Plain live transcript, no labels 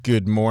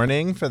Good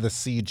morning for the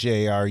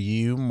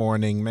CJRU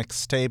morning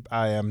mixtape.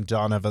 I am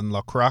Donovan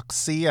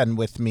LaCroixy, and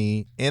with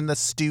me in the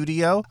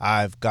studio,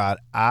 I've got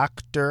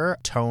actor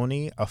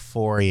Toni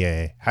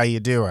Ofori. How you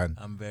doing?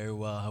 I'm very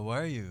well. How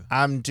are you?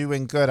 I'm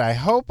doing good. I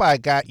hope I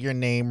got your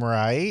name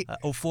right.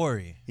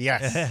 Ofori.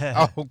 Yes.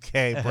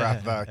 Okay,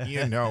 brother.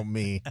 You know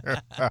me.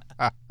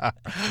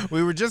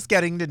 We were just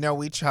getting to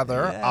know each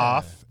other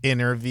off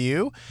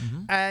interview,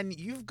 and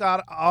you've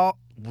got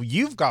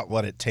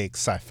what it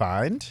takes, I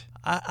find.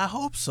 I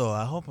hope so.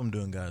 I hope I'm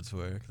doing God's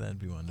work. That'd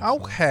be wonderful.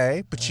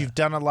 Okay, but you've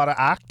done a lot of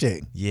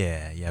acting.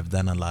 Yeah, I've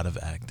done a lot of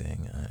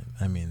acting.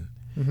 I mean,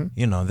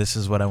 you know, this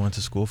is what I went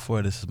to school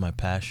for. This is my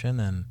passion,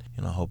 and,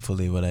 you know,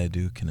 hopefully what I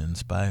do can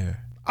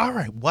inspire. All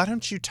right, why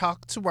don't you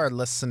talk to our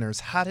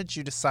listeners? How did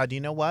you decide, you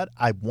know what,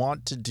 I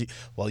want to do,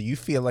 well, you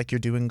feel like you're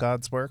doing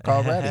God's work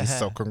already,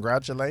 so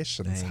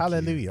congratulations. Thank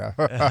Hallelujah.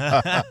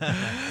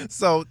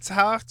 So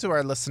talk to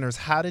our listeners,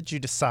 how did you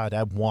decide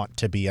I want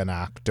to be an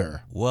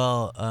actor?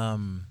 Well,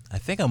 I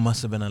think I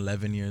must have been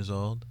 11 years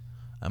old.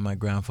 And my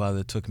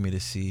grandfather took me to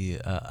see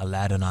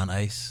Aladdin on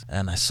Ice,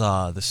 and I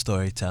saw the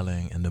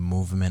storytelling and the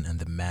movement and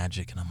the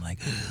magic, and I'm like,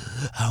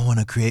 I want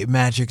to create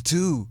magic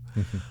too.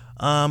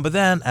 But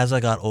then as I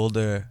got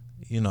older,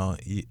 you know,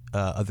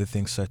 other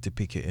things started to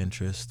pique your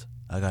interest.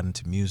 I got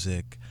into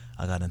music.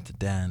 I got into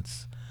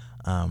dance.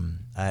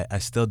 I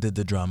still did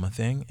the drama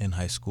thing in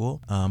high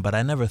school, but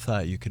I never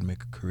thought you could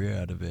make a career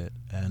out of it.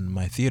 And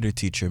my theater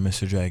teacher,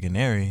 Mr.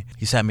 Dragoneri,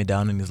 he sat me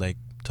down and he's like,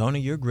 Tony,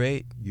 you're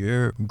great.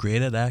 You're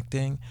great at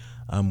acting.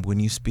 When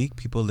you speak,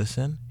 people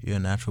listen. You're a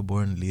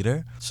natural-born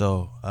leader.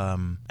 So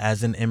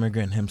as an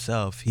immigrant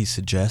himself, he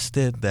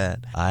suggested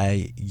that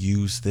I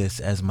use this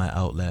as my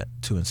outlet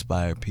to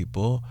inspire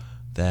people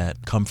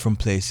that come from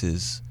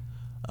places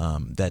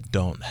that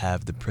don't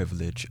have the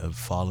privilege of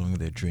following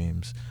their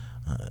dreams,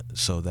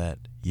 so that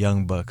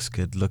young bucks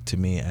could look to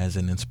me as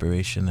an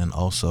inspiration and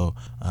also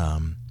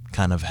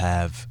kind of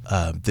have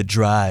the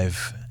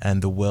drive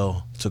and the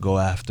will to go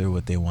after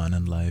what they want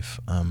in life.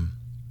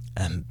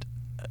 And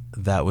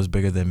that was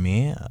bigger than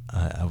me.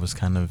 I was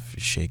kind of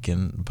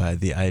shaken by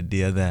the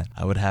idea that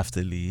I would have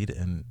to lead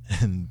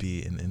and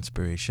be an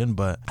inspiration.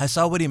 But I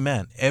saw what he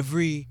meant.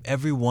 Every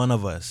one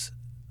of us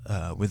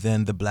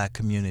within the Black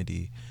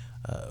community,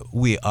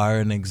 we are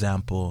an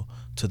example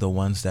to the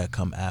ones that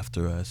come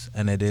after us.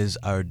 And it is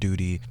our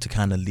duty to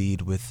kind of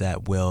lead with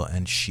that will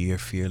and sheer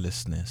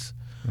fearlessness.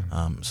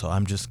 So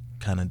I'm just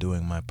kind of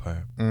doing my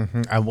part.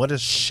 And what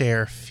does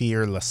sheer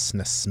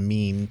fearlessness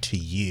mean to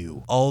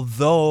you?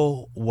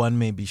 Although one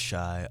may be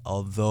shy,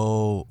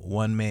 although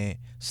one may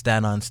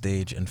stand on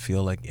stage and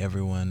feel like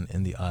everyone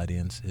in the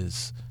audience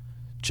is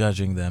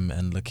judging them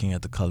and looking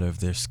at the color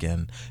of their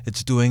skin,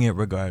 it's doing it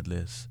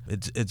regardless.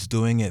 It's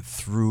doing it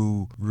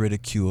through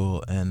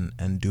ridicule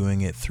and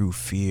doing it through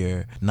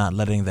fear, not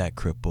letting that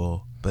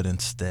cripple, but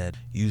instead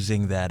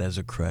using that as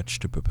a crutch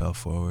to propel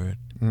forward.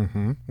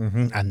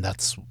 And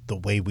that's the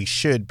way we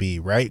should be,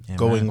 right? Amen.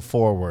 Going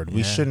forward.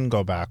 We Yeah. shouldn't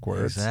go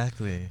backwards.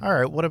 Exactly. All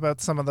right, what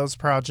about some of those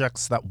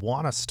projects that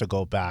want us to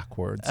go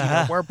backwards? You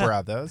know, we're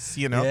brothers,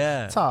 you know,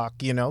 Yeah.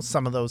 talk, you know,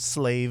 some of those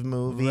slave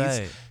movies.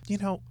 Right. You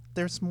know,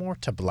 there's more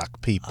to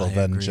Black people I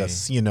than agree.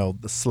 just, you know,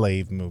 the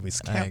slave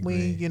movies. Can't we,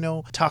 agree. you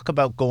know, talk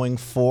about going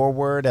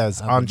forward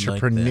as I would like that.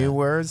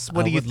 entrepreneurs?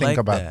 What I do you would think like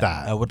about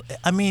that?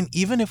 I mean,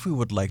 even if we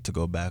would like to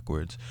go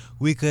backwards,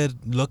 we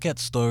could look at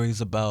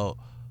stories about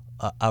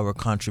our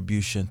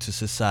contribution to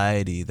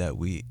society that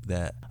we've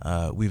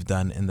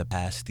done in the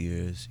past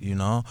years, you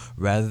know,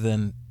 rather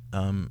than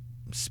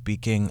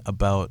speaking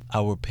about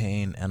our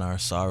pain and our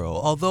sorrow.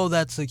 Although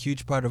that's a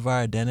huge part of our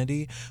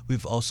identity,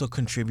 we've also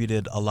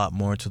contributed a lot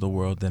more to the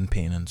world than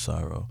pain and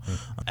sorrow.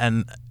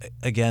 And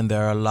again,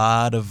 there are a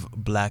lot of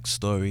Black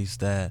stories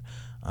that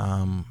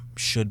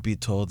should be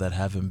told that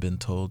haven't been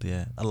told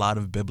yet. A lot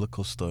of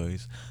biblical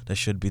stories that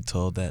should be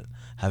told that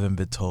haven't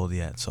been told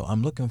yet. So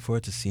I'm looking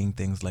forward to seeing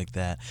things like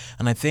that.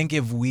 And I think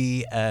if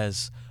we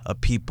as a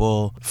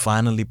people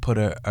finally put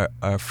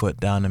our foot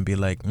down and be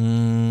like,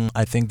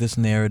 I think this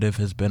narrative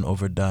has been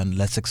overdone,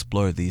 let's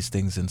explore these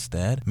things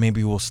instead,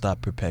 maybe we'll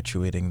stop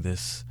perpetuating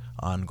this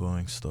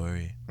ongoing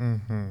story.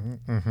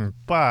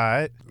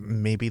 But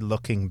maybe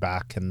looking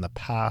back in the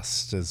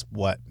past is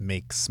what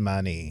makes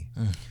money.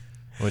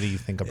 What do you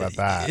think about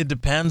that? It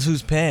depends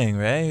who's paying,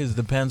 right? It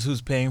depends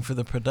who's paying for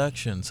the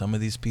production. Some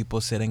of these people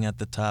sitting at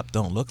the top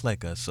don't look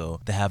like us, so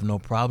they have no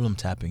problem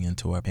tapping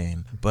into our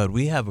pain. But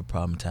we have a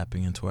problem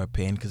tapping into our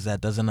pain because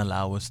that doesn't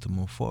allow us to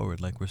move forward,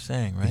 like we're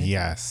saying, right?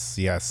 Yes.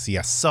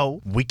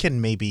 So we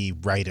can maybe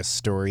write a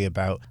story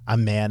about a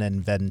man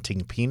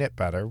inventing peanut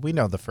butter. We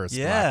know the first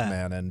Black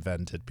man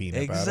invented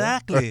peanut butter.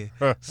 Exactly.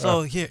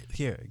 So here,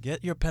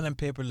 get your pen and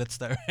paper. Let's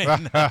start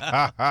right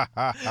now.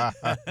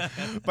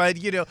 But,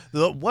 you know,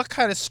 what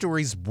kind of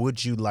stories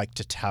would you like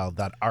to tell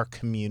that our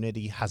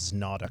community has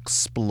not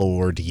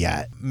explored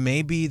yet?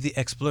 Maybe the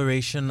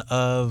exploration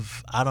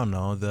of, I don't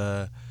know,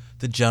 the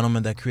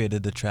gentleman that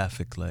created the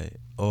traffic light,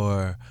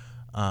 or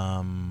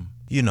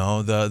you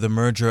know, the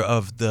merger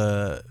of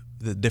the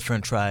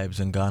different tribes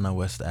in Ghana,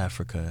 West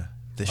Africa.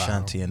 the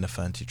Shanti and the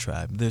Fanti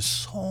tribe. There's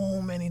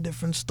so many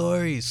different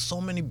stories,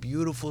 so many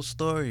beautiful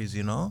stories,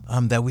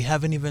 that we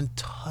haven't even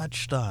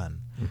touched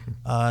on.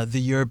 The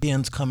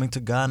Europeans coming to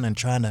Ghana and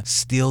trying to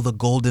steal the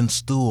golden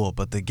stool,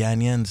 but the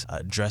Ghanaians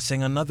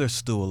dressing another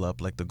stool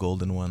up like the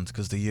golden ones,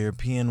 because the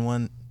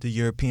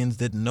Europeans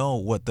didn't know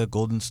what the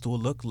golden stool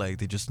looked like.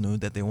 They just knew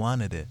that they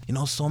wanted it.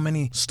 So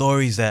many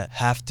stories that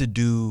have to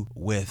do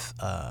with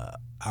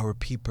our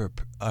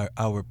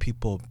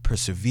people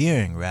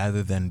persevering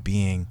rather than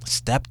being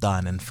stepped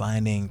on, and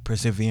finding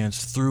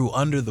perseverance through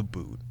under the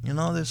boot.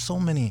 There's so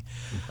many.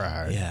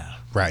 Right. Yeah.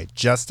 Right.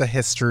 Just a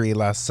history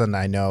lesson.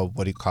 I know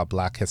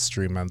Black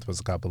History Month was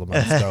a couple of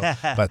months ago,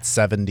 but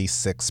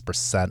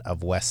 76%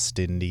 of West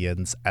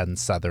Indians and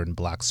Southern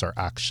blacks are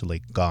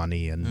actually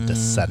Ghanaian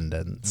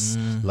descendants.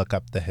 Look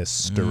up the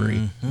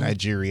history.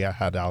 Nigeria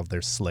had all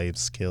their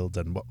slaves killed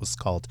in what was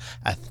called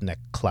ethnic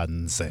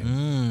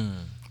cleansing.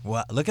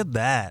 Wow, look at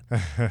that.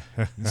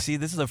 You see,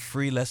 this is a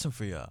free lesson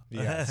for y'all.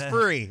 Yeah, it's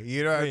free.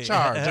 You don't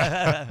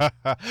charge.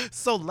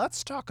 So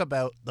let's talk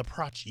about the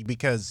project,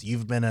 because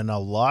you've been in a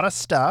lot of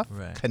stuff.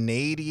 Right.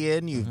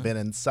 Canadian, you've been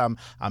in some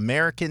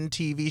American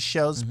TV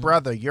shows.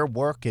 Brother, you're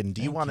working.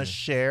 Do you want to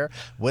share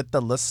with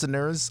the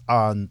listeners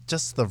on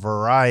just the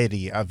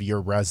variety of your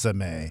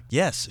resume?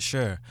 Yes,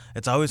 sure.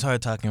 It's always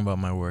hard talking about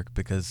my work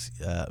because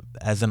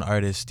as an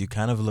artist, you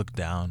kind of look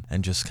down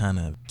and just kind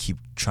of keep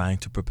trying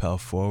to propel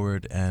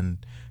forward,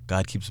 and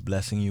God keeps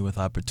blessing you with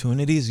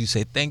opportunities. You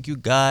say, thank you,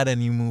 God,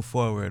 and you move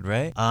forward,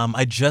 right?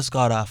 I just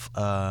got off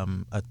a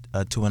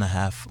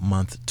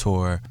 2.5-month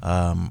tour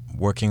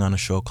working on a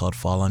show called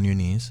Fall on Your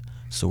Knees.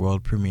 It's the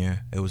world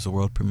premiere. It was the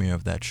world premiere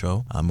of that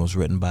show. It was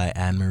written by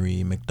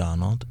Anne-Marie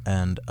McDonald,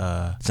 and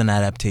it's an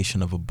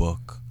adaptation of a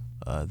book.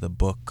 The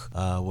book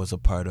was a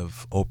part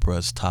of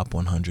Oprah's Top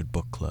 100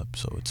 Book Club,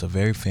 so it's a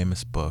very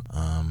famous book,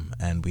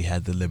 and we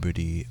had the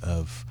liberty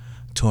of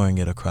touring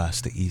it across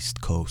the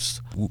East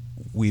Coast.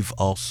 We've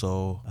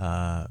also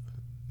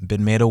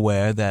been made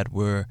aware that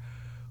we're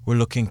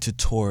looking to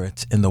tour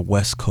it in the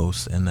West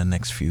Coast in the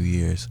next few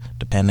years.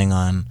 Depending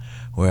on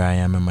where I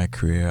am in my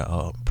career,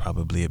 I'll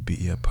probably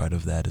be a part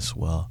of that as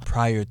well.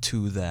 Prior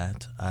to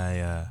that,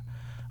 I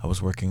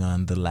was working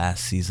on the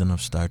last season of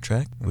Star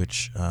Trek,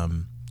 which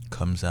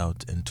comes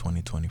out in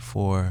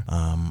 2024.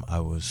 I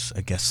was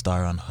a guest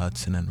star on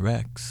Hudson and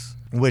Rex.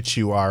 Which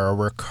you are a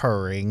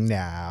recurring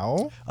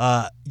now.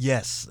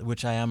 Yes,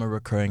 which I am a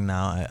recurring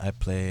now. I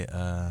play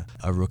a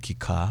rookie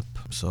cop.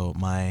 So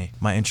my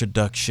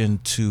introduction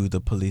to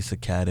the police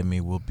academy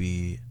will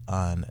be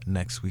on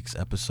next week's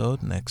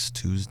episode, next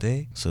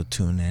Tuesday. So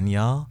tune in,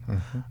 y'all.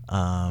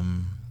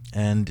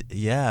 And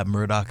yeah,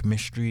 Murdoch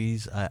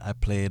Mysteries. I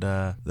played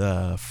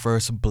the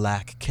first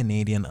Black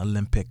Canadian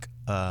Olympic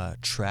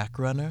track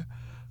runner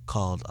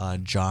called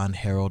John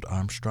Harold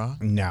Armstrong.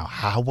 Now,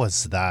 how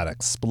was that?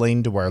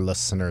 Explain to our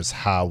listeners,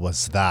 how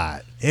was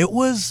that? It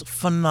was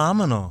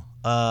phenomenal.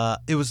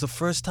 It was the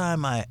first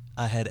time I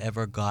had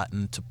ever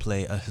gotten to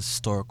play a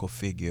historical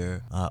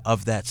figure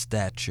of that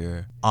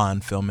stature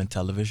on film and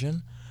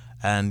television.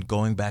 And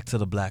going back to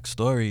the Black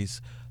stories,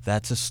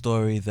 that's a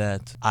story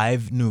that I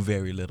knew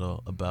very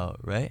little about,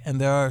 right? And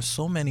there are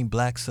so many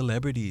Black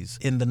celebrities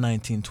in the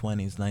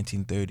 1920s,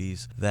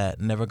 1930s that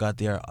never got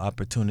their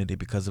opportunity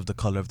because of the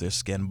color of their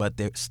skin, but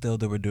they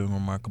were doing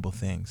remarkable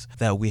things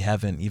that we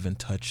haven't even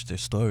touched their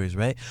stories,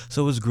 right?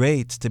 So it was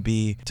great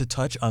to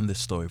touch on this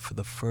story for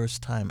the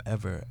first time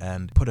ever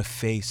and put a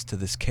face to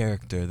this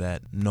character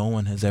that no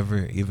one has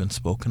ever even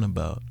spoken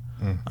about.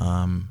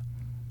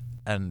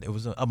 And it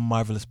was a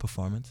marvelous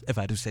performance, if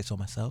I do say so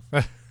myself.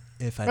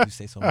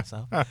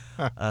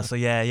 So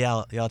yeah,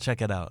 y'all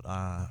check it out.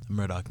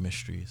 Murdoch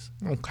Mysteries.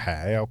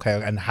 Okay.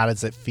 And how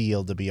does it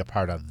feel to be a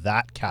part of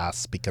that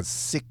cast? Because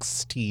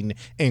 16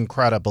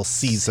 incredible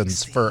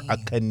seasons for a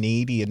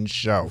Canadian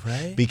show.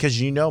 Right?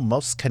 Because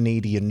most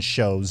Canadian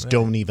shows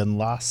don't even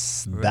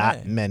last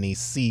that many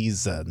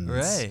seasons.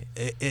 Right.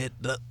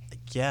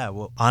 Yeah.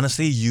 Well,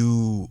 honestly,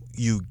 you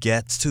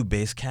get to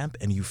base camp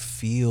and you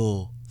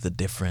feel the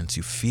difference.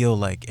 You feel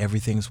like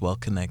everything's well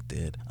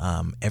connected,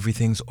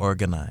 everything's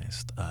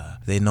organized.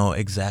 They know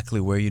exactly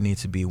where you need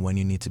to be, when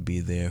you need to be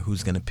there,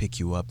 who's going to pick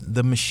you up.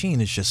 The machine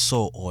is just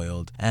so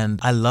oiled, and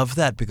I love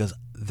that because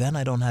then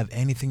I don't have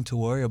anything to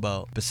worry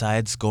about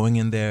besides going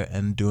in there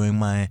and doing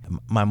my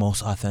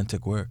most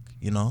authentic work,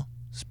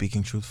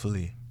 speaking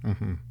truthfully.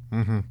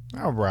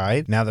 All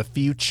right. Now the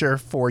future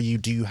for you,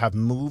 do you have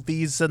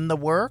movies in the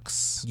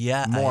works?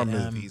 Yeah. More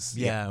movies.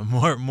 Yeah,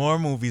 more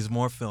movies,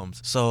 more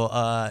films.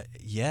 So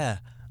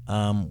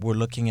we're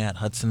looking at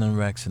Hudson and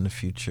Rex in the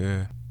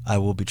future. I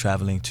will be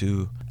traveling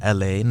to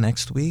LA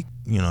next week,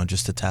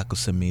 just to tackle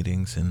some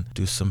meetings and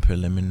do some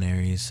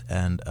preliminaries.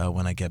 And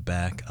when I get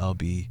back, I'll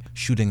be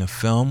shooting a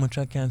film, which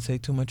I can't say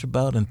too much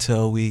about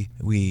until we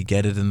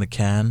get it in the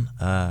can.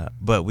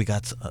 But we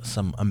got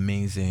some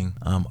amazing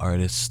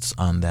artists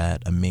on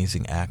that,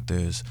 amazing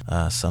actors,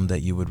 some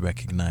that you would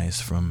recognize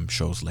from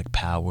shows like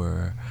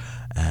Power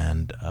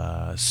and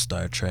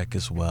Star Trek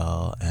as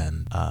well,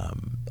 and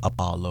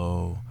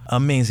Apollo.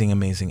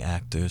 Amazing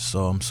actors.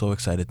 So I'm so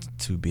excited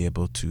to be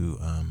able to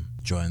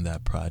join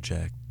that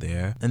project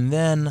there. And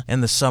then in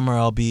the summer,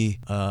 I'll be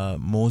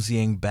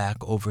moseying back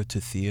over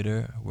to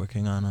theater,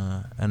 working on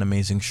an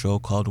amazing show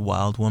called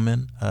Wild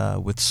Woman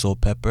with Soul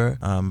Pepper.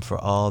 For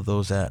all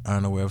those that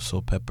aren't aware of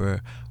Soul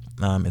Pepper,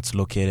 it's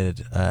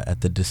located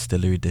at the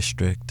Distillery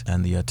District,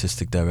 and the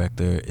artistic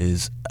director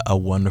is a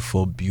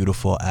wonderful,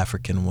 beautiful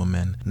African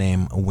woman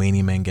named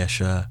Wayne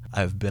Mengesha.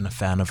 I've been a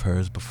fan of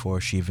hers before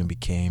she even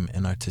became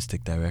an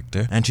artistic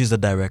director, and she's a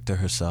director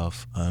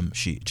herself.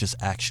 She just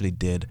actually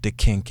did the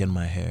kink in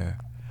my hair.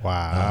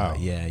 Wow.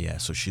 Yeah.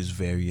 So she's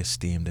very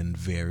esteemed and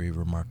very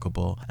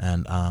remarkable.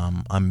 And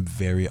I'm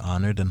very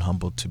honored and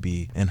humbled to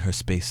be in her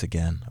space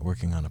again,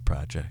 working on a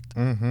project.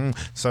 Mm-hmm.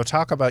 So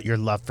talk about your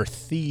love for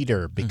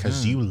theater,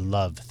 because you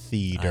love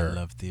theater. I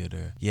love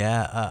theater.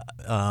 Yeah.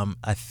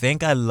 I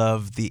think I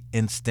love the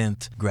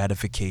instant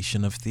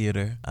gratification of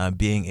theater.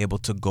 Being able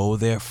to go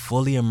there,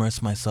 fully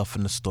immerse myself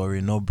in the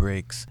story, no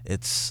breaks.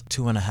 It's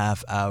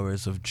 2.5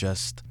 hours of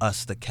just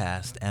us, the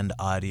cast, and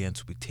the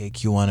audience. We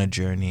take you on a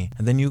journey,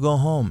 and then you go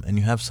home and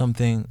you have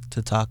something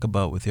to talk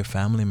about with your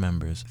family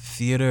members.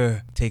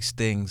 Theater takes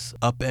things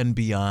up and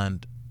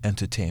beyond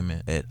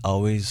entertainment. It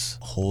always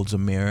holds a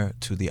mirror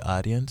to the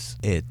audience.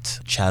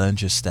 It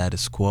challenges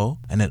status quo,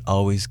 and it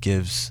always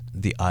gives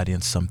the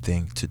audience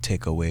something to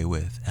take away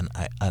with. And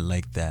I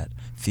like that.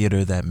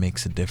 Theater that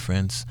makes a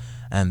difference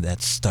and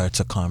that starts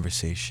a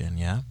conversation,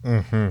 yeah?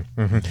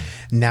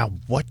 Now,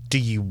 what do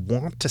you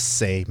want to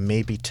say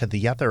maybe to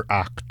the other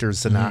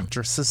actors and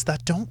actresses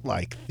that don't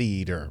like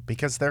theater?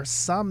 Because there's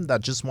some that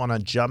just want to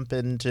jump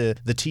into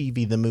the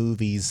TV, the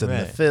movies, and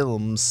the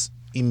films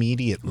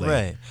immediately.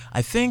 Right.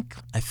 I think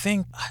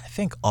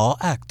all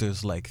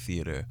actors like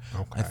theater.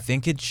 Okay. I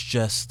think it's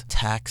just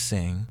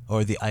taxing,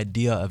 or the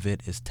idea of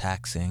it is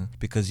taxing,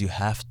 because you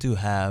have to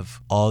have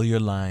all your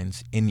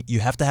lines in. You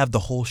have to have the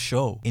whole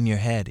show in your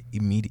head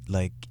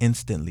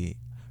instantly,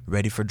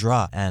 ready for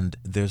draw. And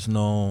there's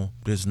no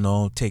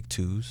take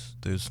twos.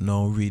 There's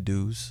no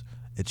redos.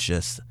 It's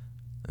just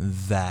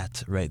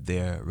that right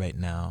there, right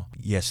now.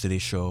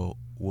 Yesterday's show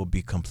will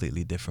be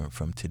completely different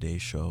from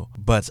today's show.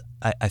 But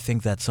I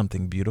think that's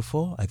something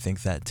beautiful. I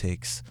think that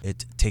takes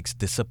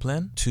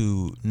discipline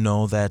to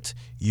know that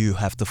you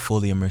have to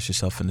fully immerse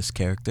yourself in this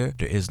character.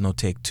 There is no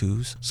take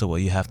twos. So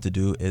what you have to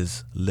do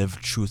is live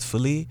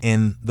truthfully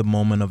in the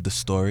moment of the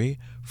story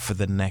for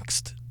the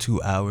next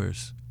 2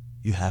 hours.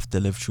 You have to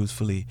live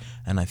truthfully,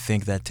 and I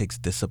think that takes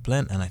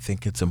discipline, and I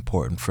think it's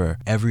important for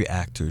every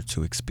actor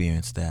to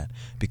experience that,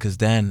 because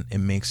then it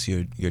makes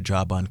your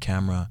job on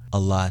camera a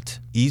lot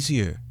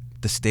easier.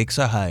 The stakes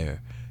are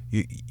higher.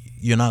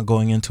 You're not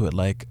going into it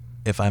like,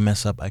 if I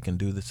mess up, I can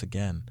do this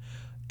again.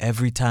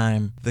 Every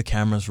time the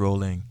camera's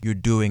rolling, you're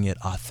doing it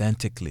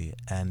authentically.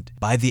 And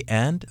by the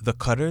end, the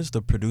cutters,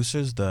 the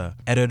producers, the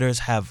editors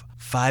have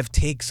 5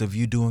 takes of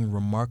you doing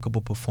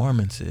remarkable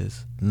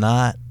performances,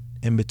 not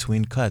in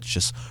between cuts,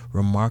 just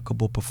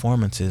remarkable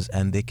performances,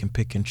 and they can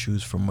pick and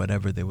choose from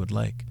whatever they would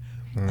like.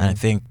 And I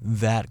think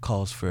that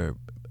calls for,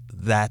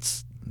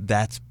 that's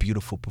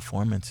beautiful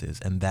performances,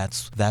 and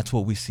that's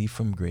what we see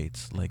from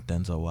greats like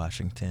Denzel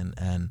Washington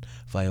and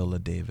Viola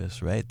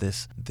Davis, right?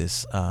 This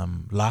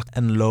lock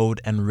and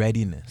load and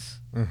readiness.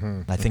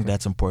 I think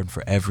that's important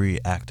for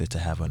every actor to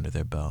have under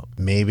their belt.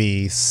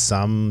 Maybe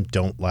some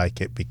don't like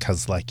it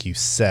because, like you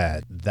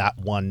said, that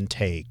one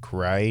take,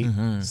 right?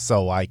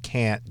 So I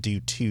can't do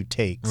 2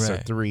 takes or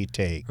 3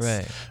 takes.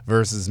 Right.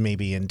 Versus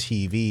maybe in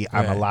TV,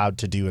 I'm allowed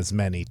to do as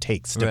many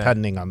takes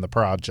depending on the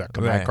project.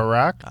 Am I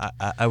correct?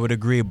 I would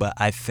agree, but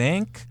I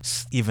think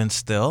even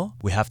still,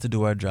 we have to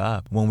do our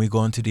job. When we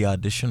go into the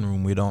audition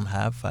room, we don't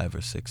have 5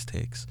 or 6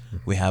 takes.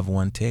 We have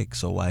 1 take.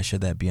 So why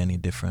should that be any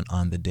different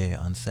on the day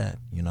on set,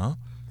 you know?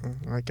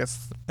 I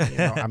guess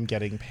I'm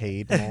getting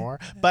paid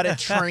more, but it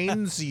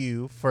trains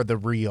you for the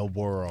real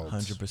world.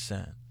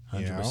 100%.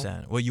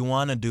 What you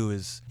want to do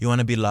is you want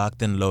to be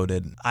locked and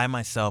loaded. I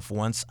myself,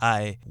 once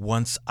I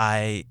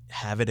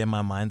have it in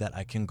my mind that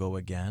I can go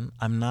again,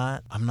 I'm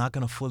not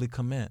gonna fully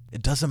commit.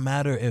 It doesn't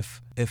matter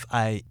if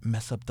I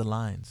mess up the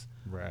lines.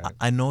 Right.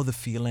 I know the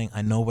feeling.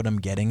 I know what I'm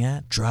getting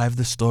at. Drive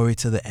the story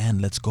to the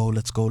end. Let's go.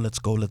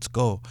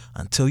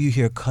 Until you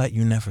hear cut,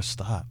 you never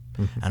stop.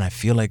 And I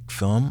feel like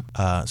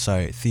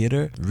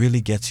theater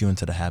really gets you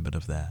into the habit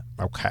of that.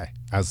 Okay.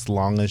 As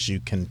long as you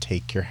can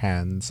take your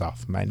hands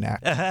off my neck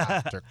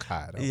after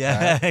cut. Okay?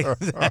 Yeah,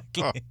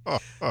 exactly.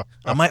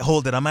 I might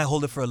hold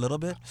it for a little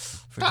bit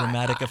for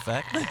dramatic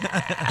effect.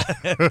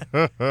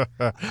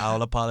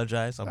 I'll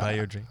apologize. I'll buy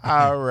you a drink.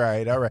 All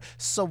right.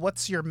 So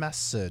what's your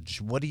message?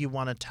 What do you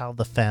want to tell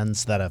the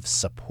fans that have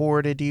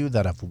supported you,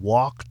 that have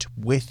walked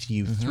with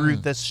you through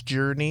this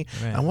journey?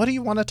 Right. And what do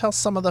you want to tell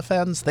some of the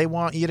fans they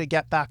want you to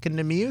get back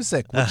into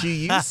music, which you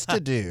used to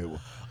do?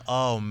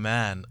 Oh,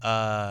 man.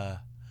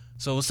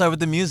 So we'll start with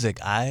the music.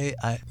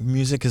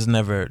 Music has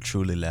never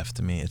truly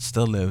left me. It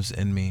still lives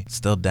in me. It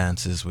still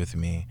dances with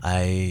me.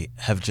 I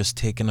have just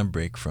taken a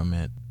break from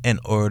it in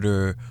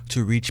order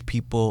to reach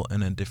people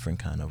in a different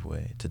kind of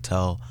way, to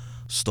tell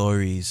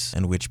stories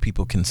in which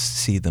people can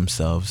see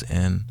themselves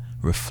and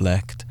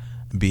reflect,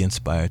 be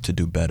inspired to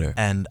do better.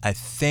 And I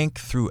think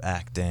through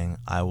acting,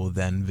 I will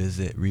then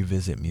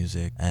revisit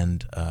music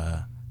and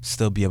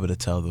still be able to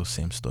tell those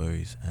same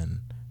stories and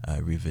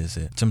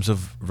revisit. In terms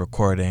of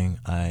recording,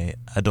 I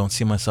don't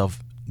see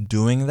myself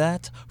doing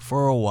that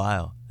for a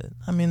while.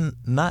 I mean,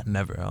 not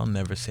never. I'll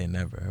never say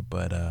never,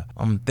 but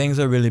things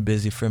are really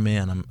busy for me,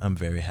 and I'm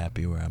very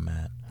happy where I'm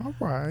at. All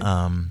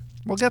right.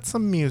 We'll get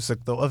some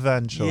music though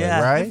eventually,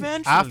 Yeah, right?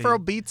 eventually.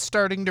 Afrobeat's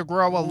starting to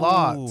grow a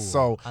lot, Ooh,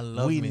 so I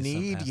love we me some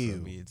need you.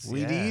 Afrobeats,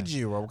 We yeah. need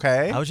you,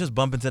 okay? I was just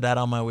bumping to that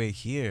on my way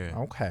here.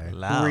 Okay.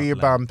 Loud, Who are you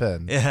like-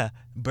 bumping? Yeah,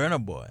 Burna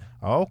Boy.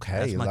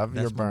 Okay, you love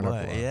your that's my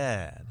Burna Boy.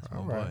 Yeah, that's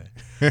All my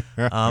right.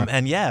 boy.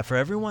 And yeah, for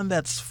everyone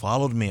that's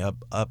followed me up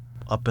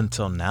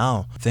until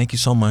now, thank you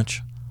so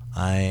much.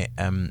 I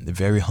am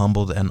very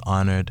humbled and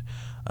honored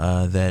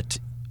that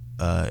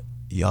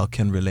y'all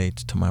can relate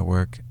to my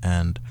work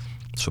and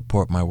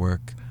support my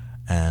work.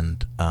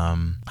 And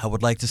I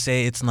would like to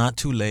say it's not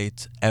too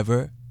late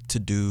ever to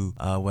do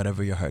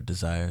whatever your heart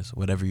desires,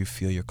 whatever you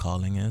feel your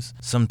calling is.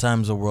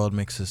 Sometimes the world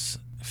makes us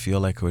feel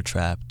like we're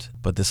trapped,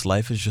 but this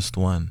life is just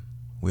one.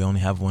 We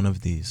only have one of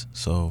these.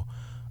 So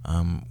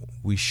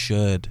we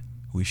should,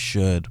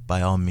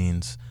 by all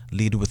means,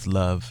 lead with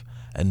love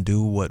and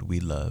do what we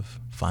love.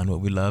 Find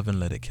what we love and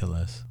let it kill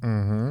us.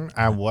 Mm-hmm.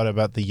 And what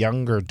about the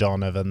younger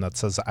Donovan that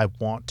says, I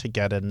want to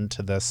get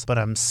into this, but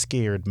I'm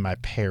scared my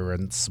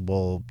parents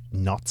will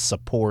not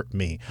support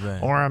me.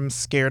 Right. Or I'm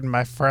scared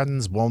my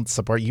friends won't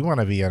support. You want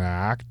to be an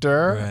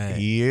actor? Right.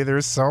 Yeah,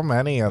 there's so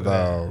many of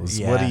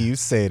those. What do Yeah. you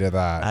say to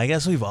that? I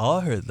guess we've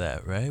all heard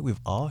that, right? We've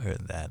all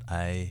heard that.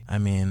 I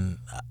mean,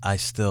 I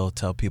still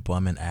tell people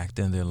I'm an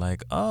actor, and they're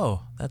like,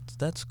 "Oh,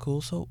 that's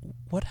cool. So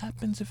what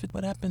happens if it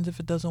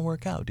doesn't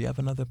work out? Do you have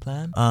another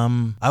plan?"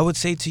 I would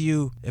say to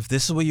you, if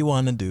this is what you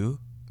want to do,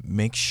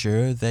 make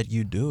sure that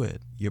you do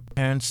it. Your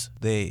parents,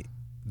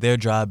 their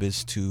job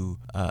is to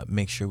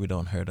make sure we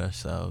don't hurt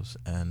ourselves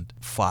and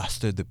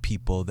foster the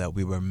people that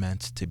we were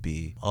meant to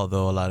be.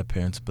 Although a lot of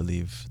parents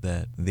believe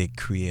that they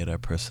create our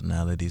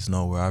personalities.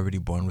 No, we're already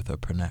born with our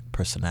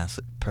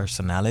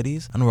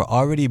personalities, and we're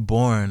already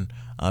born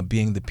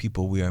being the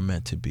people we are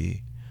meant to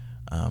be.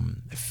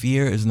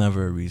 Fear is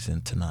never a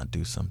reason to not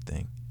do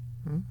something.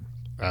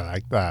 I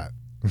like that.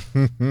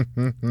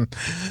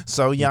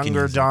 So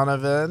younger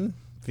Donovan,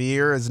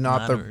 fear is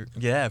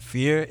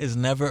fear is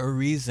never a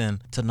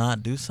reason to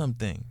not do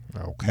something.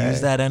 Okay.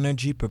 Use that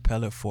energy,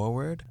 propel it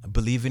forward.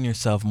 Believe in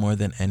yourself more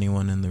than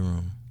anyone in the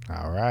room.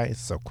 All right,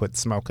 so quit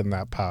smoking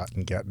that pot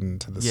and get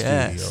into the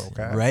studio,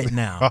 okay? Right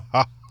now.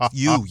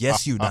 You,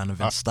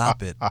 Donovan,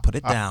 stop it. Put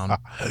it down.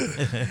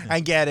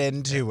 And get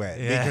into it,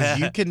 because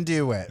you can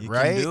do it,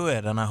 right? You can do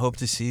it, and I hope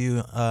to see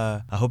you.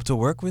 I hope to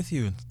work with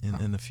you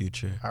in the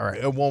future. All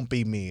right, it won't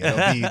be me.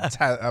 It'll be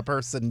a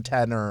person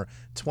 10 or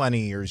 20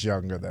 years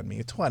younger than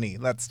me. 20,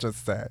 let's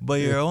just say.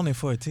 But you're only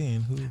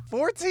 14.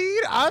 14?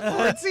 I'm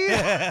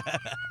 14?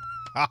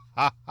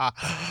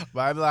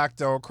 My black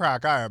don't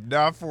crack. I am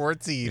not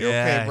 14. Yeah,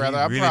 okay, brother.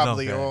 I'm really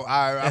probably don't old.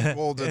 I'm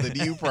older than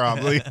you,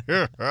 probably.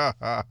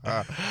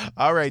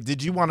 All right.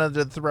 Did you want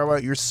to throw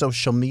out your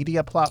social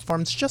media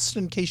platforms just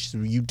in case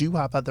you do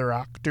have other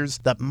actors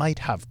that might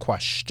have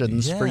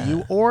questions for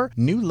you, or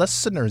new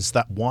listeners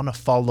that want to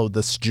follow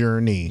this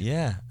journey?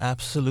 Yeah,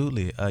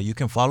 absolutely. You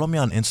can follow me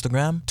on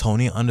Instagram,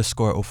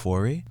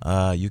 Toni_Ofori.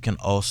 You can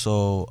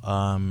also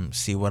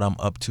see what I'm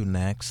up to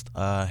next.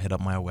 Hit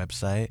up my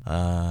website,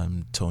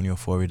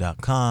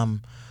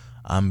 ToniOfori.com.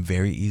 I'm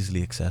very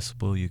easily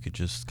accessible. You could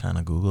just kind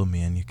of Google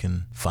me and you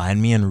can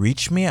find me and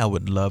reach me. I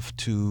would love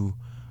to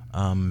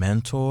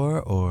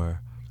mentor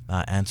or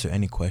answer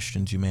any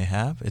questions you may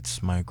have.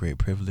 It's my great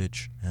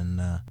privilege.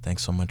 And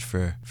thanks so much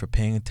for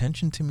paying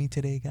attention to me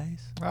today,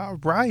 guys. All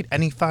right.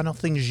 Any final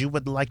things you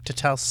would like to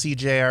tell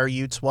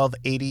CJRU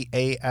 1280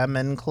 AM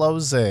in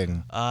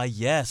closing?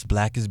 Yes,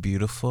 black is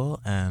beautiful,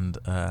 and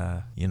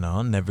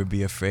never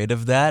be afraid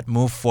of that.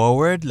 Move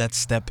forward. Let's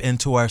step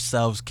into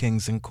ourselves,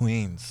 kings and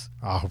queens.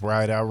 All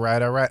right.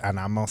 And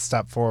I'm going to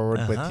step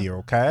forward with you,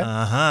 okay?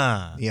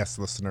 Yes,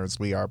 listeners,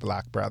 we are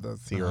black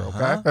brothers here,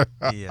 okay?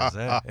 Yes,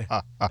 sir.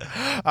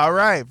 All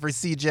right. For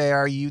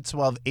CJRU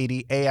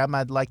 1280 AM,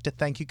 I'd like to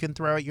thank you. Can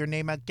throw out your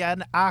name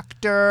again,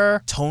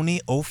 actor Toni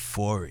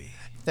Ofori.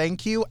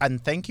 Thank you,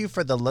 and thank you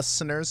for the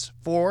listeners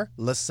for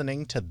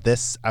listening to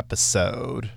this episode.